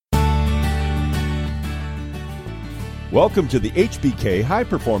Welcome to the HBK High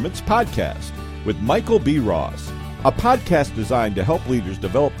Performance Podcast with Michael B. Ross, a podcast designed to help leaders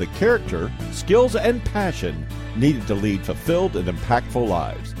develop the character, skills, and passion needed to lead fulfilled and impactful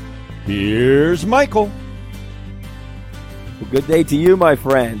lives. Here's Michael. Well, good day to you, my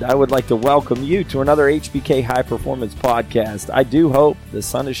friend. I would like to welcome you to another HBK High Performance Podcast. I do hope the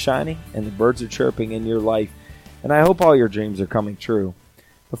sun is shining and the birds are chirping in your life, and I hope all your dreams are coming true.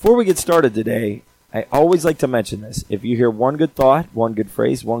 Before we get started today, I always like to mention this. If you hear one good thought, one good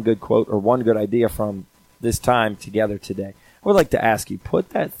phrase, one good quote, or one good idea from this time together today, I would like to ask you,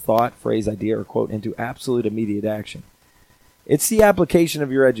 put that thought, phrase, idea, or quote into absolute immediate action. It's the application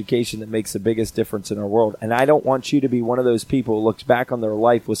of your education that makes the biggest difference in our world, and I don't want you to be one of those people who looks back on their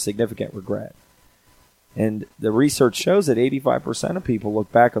life with significant regret. And the research shows that 85% of people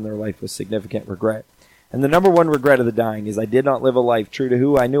look back on their life with significant regret. And the number one regret of the dying is I did not live a life true to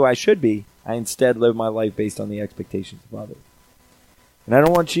who I knew I should be. I instead lived my life based on the expectations of others. And I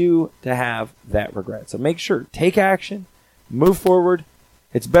don't want you to have that regret. So make sure, take action, move forward.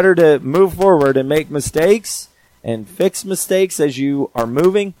 It's better to move forward and make mistakes and fix mistakes as you are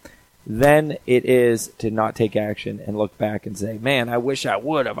moving than it is to not take action and look back and say, man, I wish I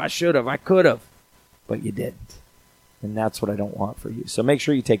would have, I should have, I could have, but you didn't. And that's what I don't want for you. So make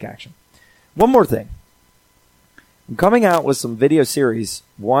sure you take action. One more thing. I'm coming out with some video series.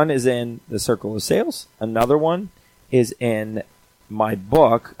 One is in the Circle of Sales. Another one is in my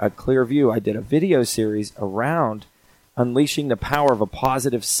book, A Clear View. I did a video series around unleashing the power of a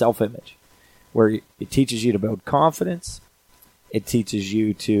positive self-image, where it teaches you to build confidence. It teaches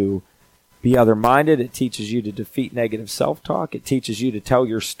you to be other-minded. It teaches you to defeat negative self-talk. It teaches you to tell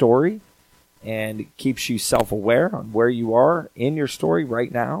your story, and it keeps you self-aware on where you are in your story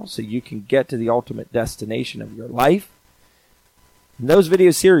right now so you can get to the ultimate destination of your life. And those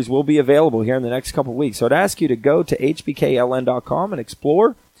video series will be available here in the next couple of weeks. So I'd ask you to go to hbkln.com and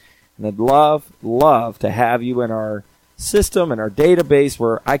explore. And I'd love to have you in our system and our database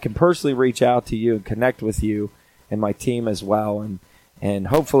where I can personally reach out to you and connect with you and my team as well, and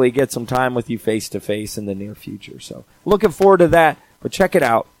hopefully get some time with you face-to-face in the near future. So looking forward to that, but check it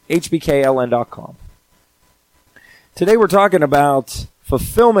out. hbkln.com. Today we're talking about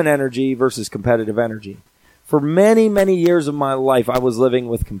fulfillment energy versus competitive energy. For many, many years of my life, I was living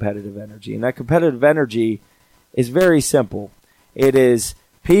with competitive energy. And that competitive energy is very simple. It is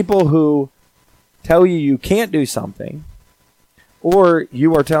people who tell you you can't do something, or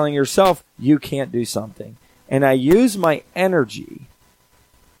you are telling yourself you can't do something. And I use my energy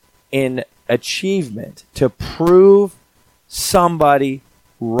in achievement to prove somebody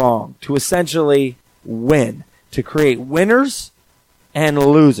wrong, to essentially win, to create winners and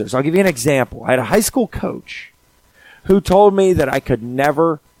losers. I'll give you an example. I had a high school coach who told me that I could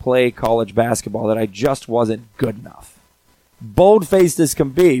never play college basketball, that I just wasn't good enough. Bold-faced as can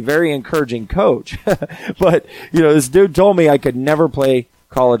be, very encouraging coach. But, this dude told me I could never play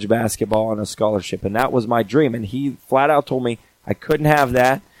college basketball on a scholarship, and that was my dream. And he flat out told me I couldn't have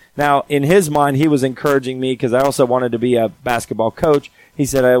that. Now, in his mind, he was encouraging me because I also wanted to be a basketball coach. He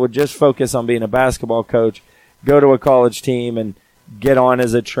said I would just focus on being a basketball coach, go to a college team, and get on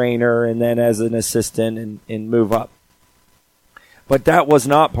as a trainer and then as an assistant and move up. But that was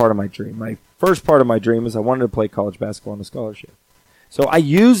not part of my dream. My first part of my dream was I wanted to play college basketball on a scholarship. So I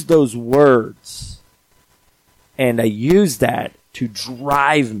used those words, and I used that to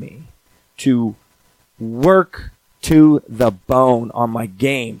drive me to work to the bone on my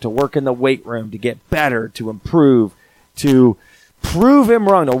game, to work in the weight room, to get better, to improve, to prove him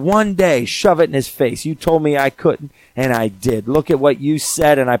wrong, to one day shove it in his face. You told me I couldn't, and I did. Look at what you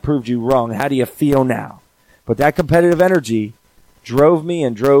said, and I proved you wrong. How do you feel now? But that competitive energy drove me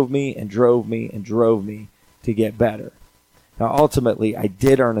and drove me and drove me and drove me to get better. Now, ultimately, I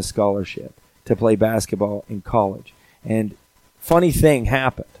did earn a scholarship to play basketball in college. And funny thing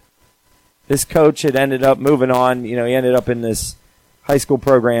happened. This coach had ended up moving on. He ended up in this high school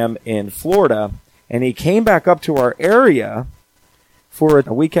program in Florida, and he came back up to our area for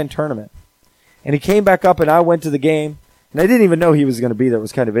a weekend tournament. And he came back up, and I went to the game, and I didn't even know he was going to be there. It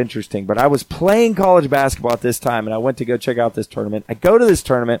was kind of interesting. But I was playing college basketball at this time, and I went to go check out this tournament. I go to this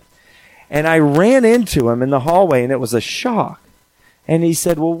tournament, and I ran into him in the hallway, and it was a shock. And he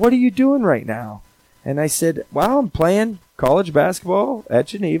said, well, what are you doing right now? And I said, well, I'm playing college basketball at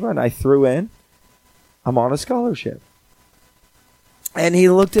Geneva, and I threw in, I'm on a scholarship. And he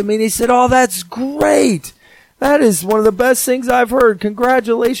looked at me, and he said, oh, that's great. That is one of the best things I've heard.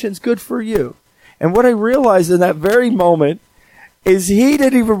 Congratulations. Good for you. And what I realized in that very moment is he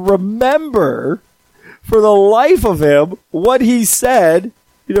didn't even remember for the life of him what he said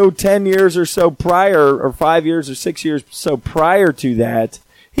 10 years or so prior, or 5 years or 6 years so prior to that,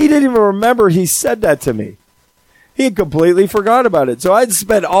 he didn't even remember he said that to me. He had completely forgot about it. So I'd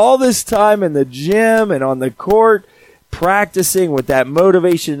spent all this time in the gym and on the court practicing with that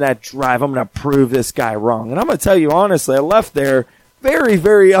motivation, that drive. I'm going to prove this guy wrong. And I'm going to tell you honestly, I left there very,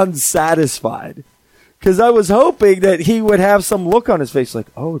 very unsatisfied because I was hoping that he would have some look on his face like,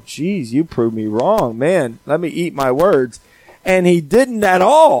 oh, geez, you proved me wrong. Man, let me eat my words. And he didn't at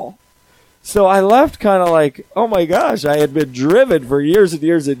all. So I left kind of like, oh my gosh, I had been driven for years and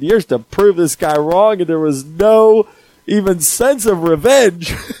years and years to prove this guy wrong, and there was no even sense of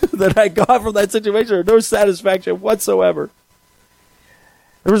revenge that I got from that situation, or no satisfaction whatsoever.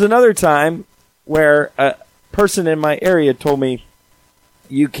 There was another time where a person in my area told me,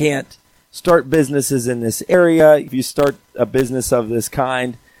 you can't start businesses in this area. If you start a business of this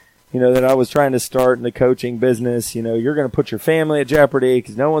kind, that I was trying to start in the coaching business, you're going to put your family at jeopardy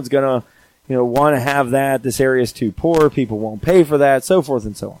because no one's going to want to have that. This area is too poor. People won't pay for that, so forth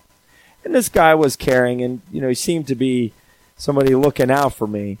and so on. And this guy was caring, and, he seemed to be somebody looking out for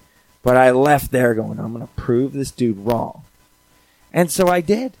me. But I left there going, I'm going to prove this dude wrong. And so I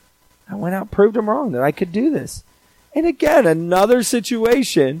did. I went out and proved him wrong, that I could do this. And again, another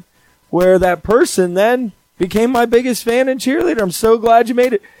situation where that person then became my biggest fan and cheerleader. I'm so glad you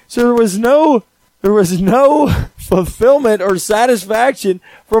made it. So there was no fulfillment or satisfaction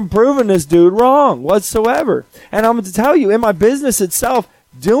from proving this dude wrong whatsoever. And I'm going to tell you, in my business itself,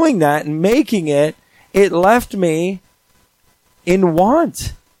 doing that and making it, it left me in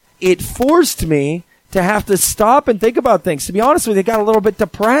want. It forced me to have to stop and think about things. To be honest with you, I got a little bit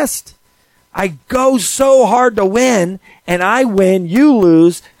depressed. I go so hard to win, and I win, you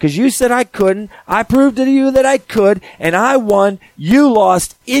lose, because you said I couldn't. I proved to you that I could, and I won. You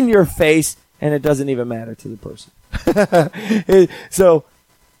lost in your face, and it doesn't even matter to the person. So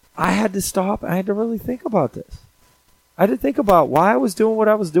I had to stop. I had to really think about this. I had to think about why I was doing what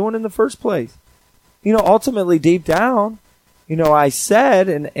I was doing in the first place. Ultimately, deep down, I said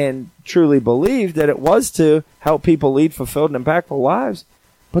and truly believed that it was to help people lead fulfilled and impactful lives.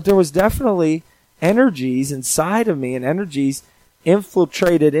 But there was definitely energies inside of me and energies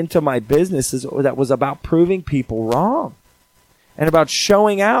infiltrated into my businesses that was about proving people wrong and about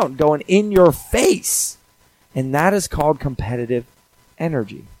showing out and going in your face. And that is called competitive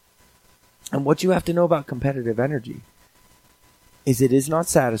energy. And what you have to know about competitive energy is it is not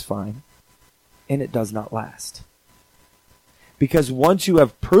satisfying and it does not last. Because once you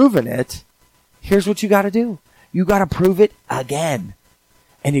have proven it, here's what you got to do. You got to prove it again.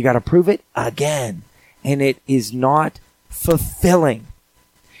 And you got to prove it again. And it is not fulfilling.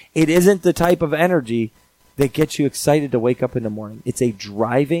 It isn't the type of energy that gets you excited to wake up in the morning. It's a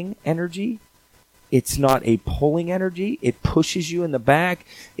driving energy. It's not a pulling energy. It pushes you in the back.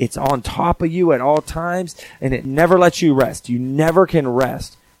 It's on top of you at all times. And it never lets you rest. You never can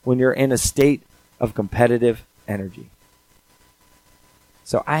rest when you're in a state of competitive energy.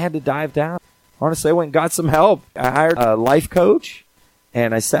 So I had to dive down. Honestly, I went and got some help. I hired a life coach.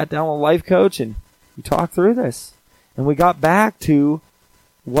 And I sat down with a life coach and we talked through this. And we got back to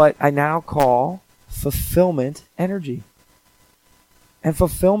what I now call fulfillment energy. And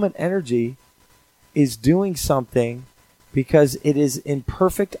fulfillment energy is doing something because it is in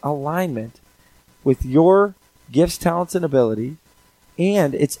perfect alignment with your gifts, talents, and abilities.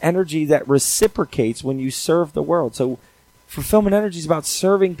 And it's energy that reciprocates when you serve the world. So fulfillment energy is about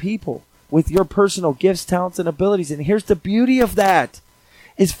serving people with your personal gifts, talents, and abilities. And here's the beauty of that.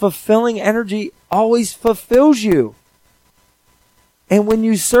 Is fulfilling energy always fulfills you. And when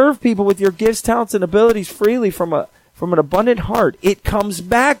you serve people with your gifts, talents, and abilities freely from an abundant heart, it comes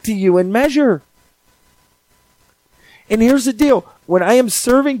back to you in measure. And here's the deal. When I am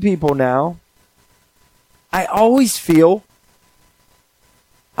serving people now, I always feel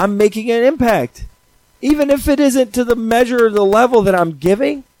I'm making an impact. Even if it isn't to the measure or the level that I'm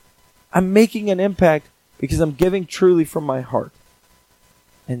giving, I'm making an impact because I'm giving truly from my heart.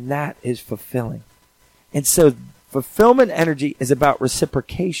 And that is fulfilling. And so fulfillment energy is about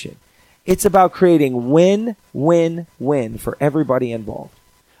reciprocation. It's about creating win, win, win for everybody involved.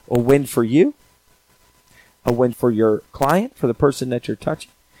 A win for you, a win for your client, for the person that you're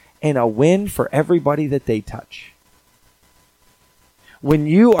touching, and a win for everybody that they touch. When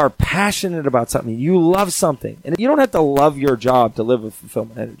you are passionate about something, you love something, and you don't have to love your job to live with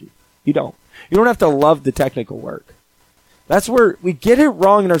fulfillment energy. You don't. You don't have to love the technical work. That's where we get it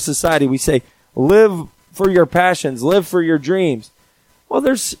wrong in our society. We say, live for your passions, live for your dreams. Well,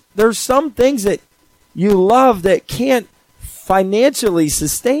 there's some things that you love that can't financially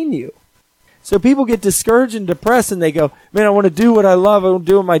sustain you. So people get discouraged and depressed, and they go, man, I want to do what I love. I want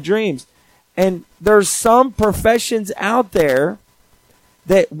to do my dreams. And there's some professions out there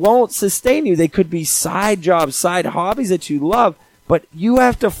that won't sustain you. They could be side jobs, side hobbies that you love, but you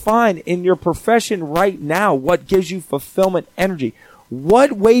have to find in your profession right now what gives you fulfillment energy.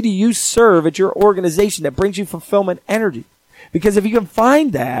 What way do you serve at your organization that brings you fulfillment energy? Because if you can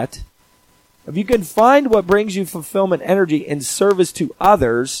find that, if you can find what brings you fulfillment energy in service to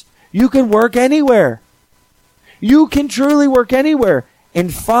others, you can work anywhere. You can truly work anywhere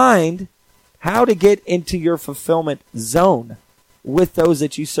and find how to get into your fulfillment zone with those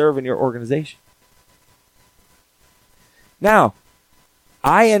that you serve in your organization. Now,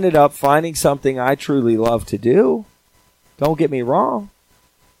 I ended up finding something I truly love to do. Don't get me wrong.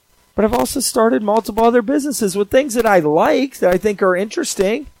 But I've also started multiple other businesses with things that I like, that I think are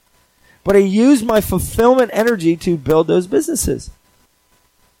interesting. But I use my fulfillment energy to build those businesses.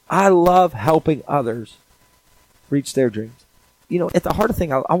 I love helping others reach their dreams. You know, at the heart of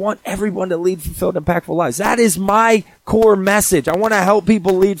things, I want everyone to lead fulfilled, impactful lives. That is my core message. I want to help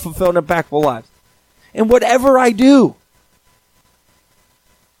people lead fulfilled, impactful lives. And whatever I do.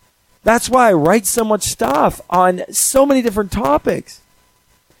 That's why I write so much stuff on so many different topics.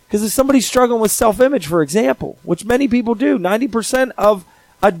 Because if somebody's struggling with self-image, for example, which many people do, 90% of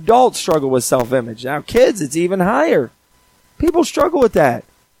adults struggle with self-image. Now, kids, it's even higher. People struggle with that.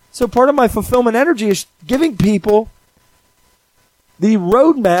 So part of my fulfillment energy is giving people the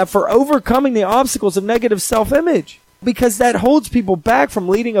roadmap for overcoming the obstacles of negative self-image, because that holds people back from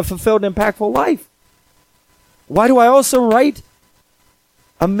leading a fulfilled, impactful life. Why do I also write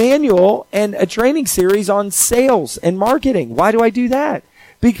a manual and a training series on sales and marketing? Why do I do that?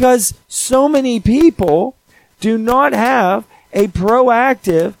 Because so many people do not have a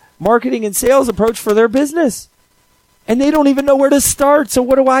proactive marketing and sales approach for their business. And they don't even know where to start. So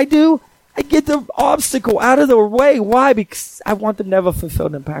what do? I get the obstacle out of the way. Why? Because I want them to have a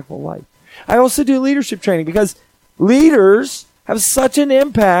fulfilled, impactful life. I also do leadership training because leaders have such an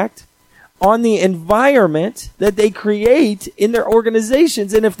impact on the environment that they create in their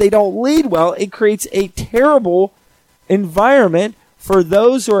organizations. And if they don't lead well, it creates a terrible environment for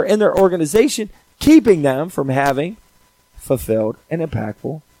those who are in their organization, keeping them from having fulfilled and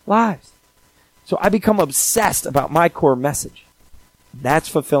impactful lives. So I become obsessed about my core message. That's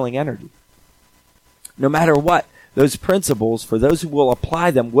fulfilling energy. No matter what, those principles, for those who will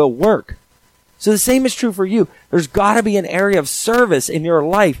apply them, will work. So the same is true for you. There's got to be an area of service in your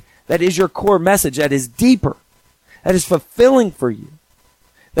life that is your core message, that is deeper, that is fulfilling for you,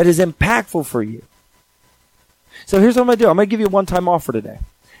 that is impactful for you. So here's what I'm going to do. I'm going to give you a one-time offer today.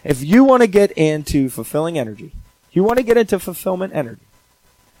 If you want to get into fulfilling energy, you want to get into fulfillment energy,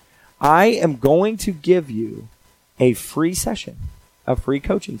 I am going to give you a free session, a free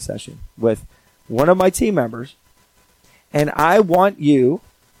coaching session with one of my team members. And I want you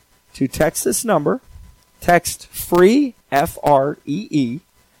to text this number, text FREE, F-R-E-E,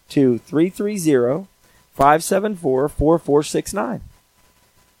 to 330-574-4469.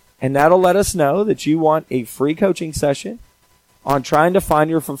 And that'll let us know that you want a free coaching session on trying to find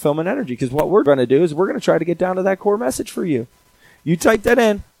your fulfillment energy. Because what we're going to do is we're going to try to get down to that core message for you. You type that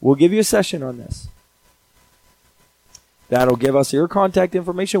in, we'll give you a session on this. That'll give us your contact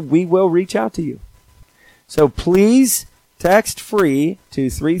information. We will reach out to you. So please text FREE to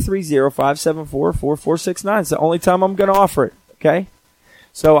 330-574-4469. It's the only time I'm going to offer it, okay?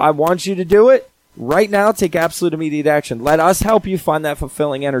 So I want you to do it right now. Take absolute immediate action. Let us help you find that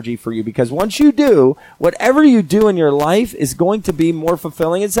fulfilling energy for you, because once you do, whatever you do in your life is going to be more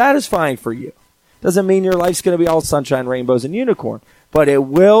fulfilling and satisfying for you. Doesn't mean your life's going to be all sunshine, rainbows, and unicorn, but it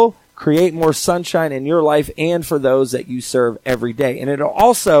will create more sunshine in your life and for those that you serve every day. And it'll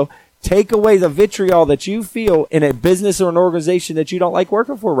also take away the vitriol that you feel in a business or an organization that you don't like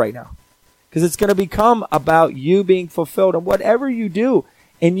working for right now, because it's going to become about you being fulfilled in whatever you do.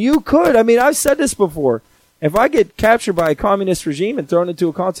 And you could, I've said this before, if I get captured by a communist regime and thrown into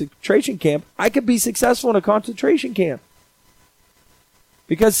a concentration camp, I could be successful in a concentration camp.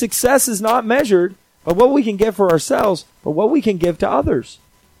 Because success is not measured by what we can get for ourselves, but what we can give to others.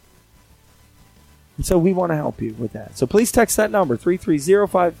 And so we want to help you with that. So please text that number,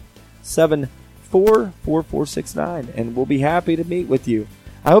 330-574-4469, and we'll be happy to meet with you.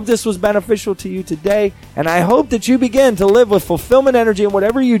 I hope this was beneficial to you today, and I hope that you begin to live with fulfillment energy in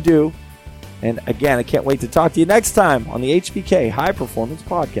whatever you do. And again, I can't wait to talk to you next time on the HBK High Performance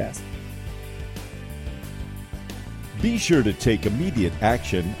Podcast. Be sure to take immediate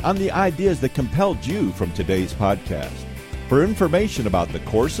action on the ideas that compelled you from today's podcast. For information about the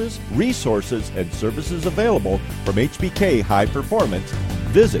courses, resources, and services available from HBK High Performance,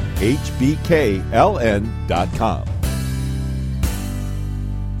 visit hbkln.com.